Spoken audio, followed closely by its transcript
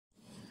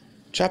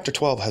Chapter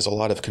 12 has a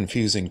lot of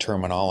confusing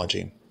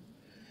terminology.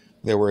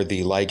 There were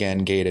the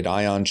ligand-gated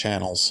ion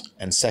channels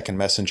and second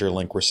messenger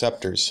link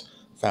receptors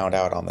found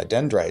out on the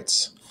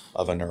dendrites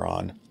of a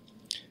neuron,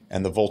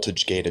 and the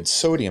voltage-gated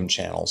sodium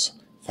channels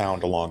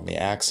found along the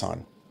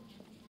axon.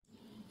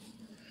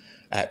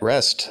 At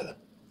rest,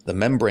 the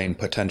membrane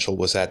potential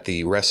was at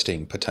the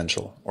resting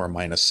potential, or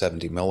minus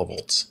 70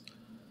 millivolts.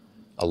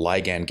 A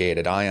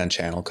ligand-gated ion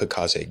channel could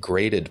cause a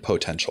graded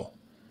potential,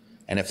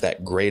 and if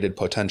that graded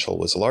potential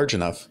was large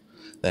enough,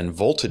 then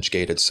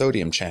voltage-gated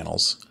sodium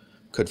channels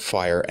could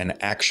fire an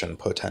action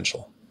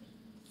potential.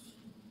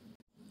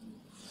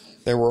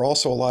 There were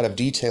also a lot of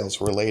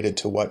details related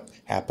to what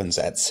happens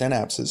at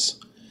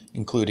synapses,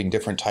 including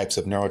different types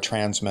of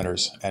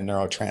neurotransmitters and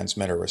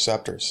neurotransmitter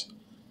receptors.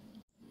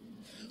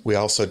 We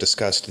also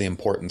discussed the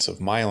importance of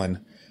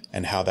myelin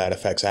and how that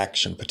affects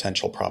action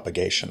potential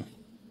propagation.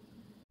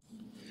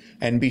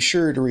 And be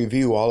sure to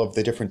review all of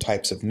the different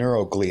types of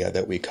neuroglia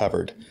that we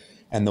covered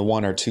and the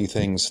one or two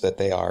things that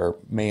they are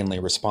mainly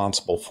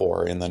responsible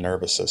for in the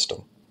nervous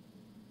system.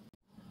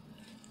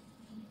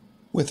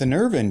 With a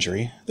nerve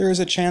injury, there is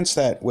a chance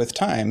that, with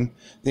time,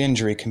 the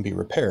injury can be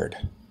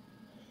repaired.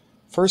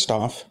 First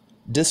off,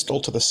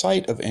 distal to the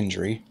site of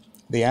injury,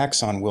 the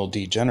axon will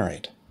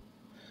degenerate.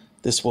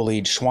 This will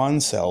lead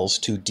Schwann cells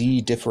to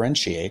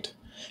de-differentiate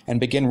and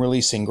begin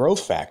releasing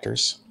growth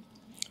factors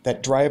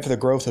that drive the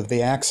growth of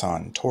the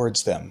axon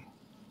towards them.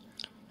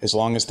 As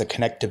long as the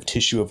connective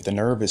tissue of the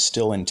nerve is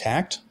still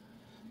intact,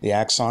 the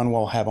axon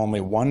will have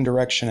only one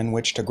direction in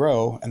which to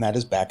grow, and that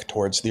is back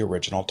towards the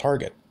original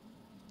target.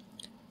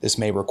 This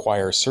may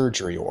require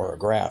surgery or a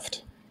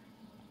graft.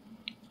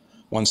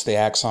 Once the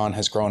axon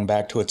has grown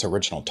back to its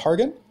original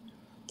target,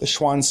 the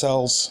Schwann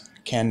cells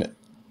can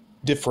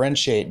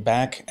differentiate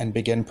back and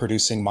begin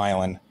producing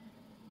myelin,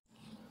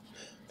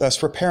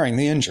 thus repairing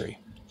the injury.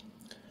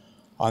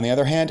 On the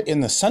other hand,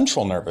 in the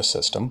central nervous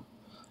system,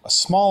 a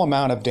small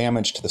amount of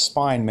damage to the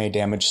spine may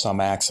damage some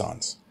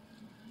axons.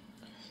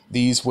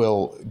 These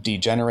will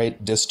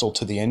degenerate distal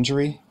to the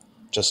injury,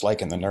 just like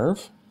in the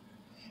nerve.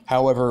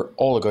 However,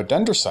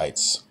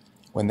 oligodendrocytes,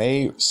 when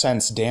they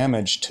sense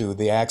damage to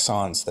the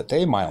axons that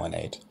they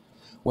myelinate,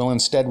 will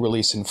instead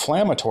release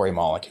inflammatory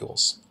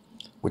molecules,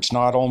 which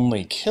not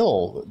only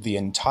kill the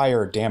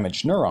entire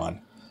damaged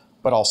neuron,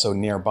 but also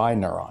nearby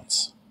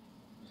neurons.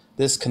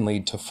 This can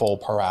lead to full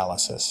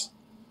paralysis.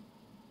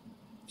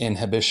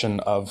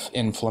 Inhibition of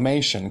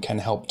inflammation can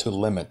help to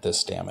limit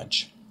this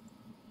damage.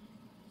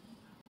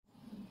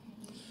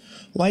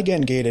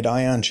 Ligand-gated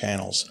ion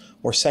channels,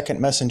 or second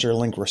messenger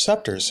link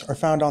receptors, are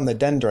found on the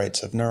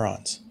dendrites of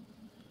neurons.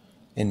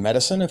 In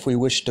medicine, if we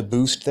wish to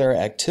boost their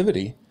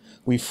activity,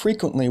 we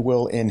frequently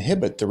will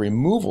inhibit the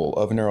removal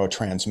of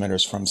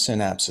neurotransmitters from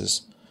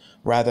synapses,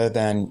 rather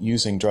than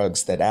using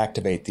drugs that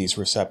activate these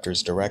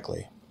receptors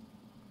directly.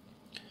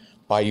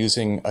 By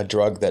using a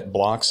drug that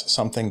blocks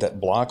something that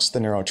blocks the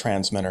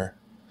neurotransmitter,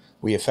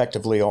 we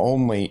effectively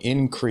only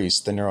increase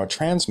the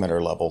neurotransmitter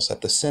levels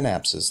at the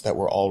synapses that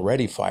were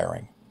already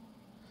firing,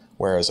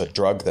 whereas a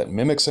drug that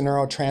mimics a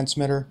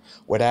neurotransmitter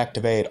would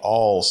activate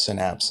all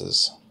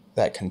synapses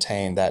that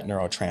contain that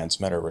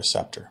neurotransmitter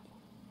receptor.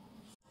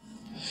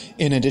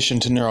 In addition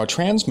to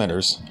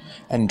neurotransmitters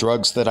and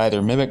drugs that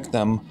either mimic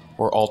them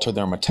or alter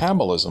their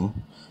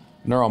metabolism,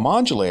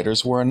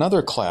 neuromodulators were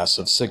another class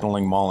of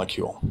signaling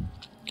molecule.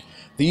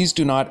 These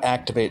do not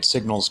activate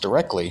signals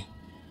directly.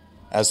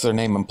 As their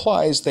name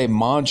implies, they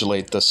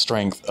modulate the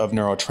strength of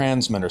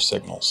neurotransmitter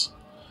signals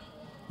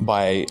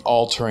by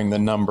altering the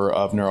number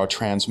of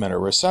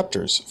neurotransmitter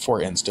receptors, for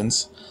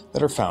instance,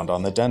 that are found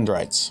on the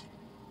dendrites.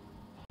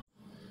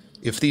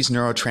 If these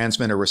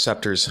neurotransmitter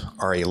receptors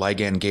are a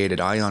ligand-gated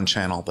ion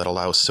channel that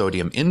allows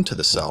sodium into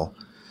the cell,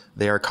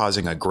 they are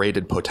causing a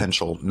graded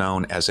potential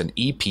known as an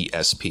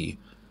EPSP,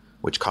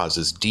 which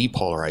causes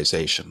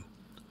depolarization.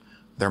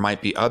 There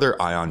might be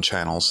other ion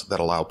channels that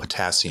allow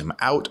potassium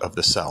out of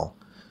the cell,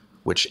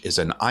 which is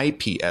an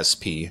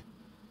IPSP,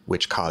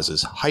 which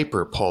causes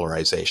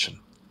hyperpolarization.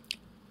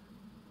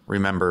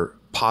 Remember,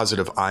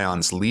 positive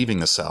ions leaving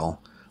the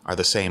cell are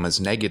the same as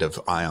negative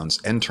ions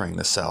entering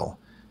the cell.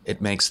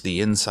 It makes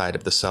the inside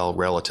of the cell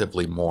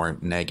relatively more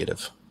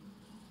negative.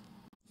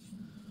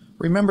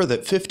 Remember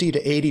that 50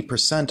 to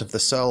 80% of the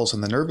cells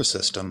in the nervous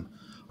system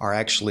are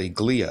actually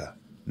glia,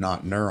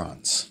 not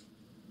neurons.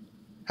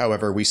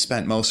 However, we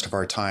spent most of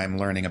our time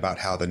learning about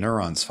how the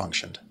neurons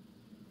functioned.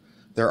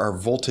 There are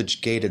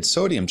voltage-gated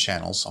sodium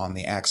channels on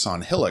the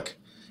axon hillock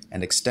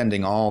and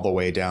extending all the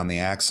way down the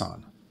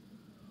axon.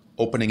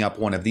 Opening up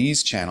one of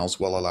these channels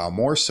will allow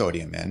more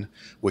sodium in,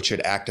 which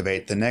should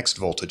activate the next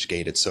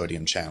voltage-gated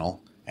sodium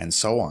channel, and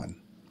so on.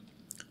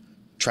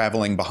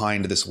 Traveling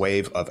behind this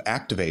wave of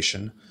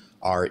activation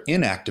are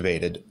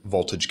inactivated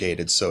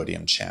voltage-gated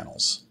sodium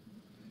channels.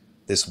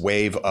 This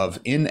wave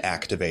of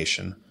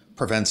inactivation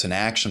prevents an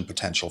action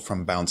potential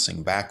from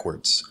bouncing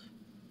backwards.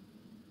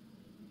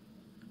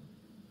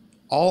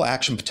 All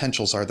action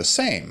potentials are the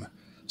same,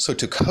 so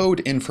to code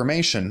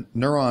information,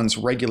 neurons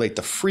regulate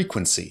the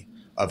frequency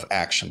of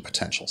action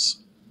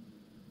potentials.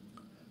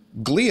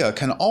 Glia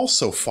can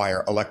also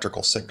fire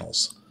electrical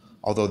signals,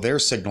 although their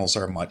signals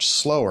are much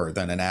slower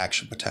than an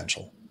action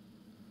potential.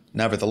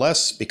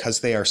 Nevertheless, because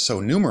they are so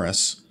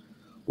numerous,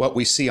 what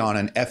we see on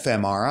an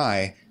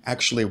fMRI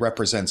actually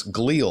represents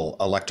glial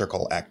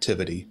electrical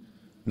activity,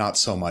 not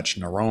so much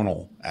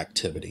neuronal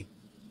activity.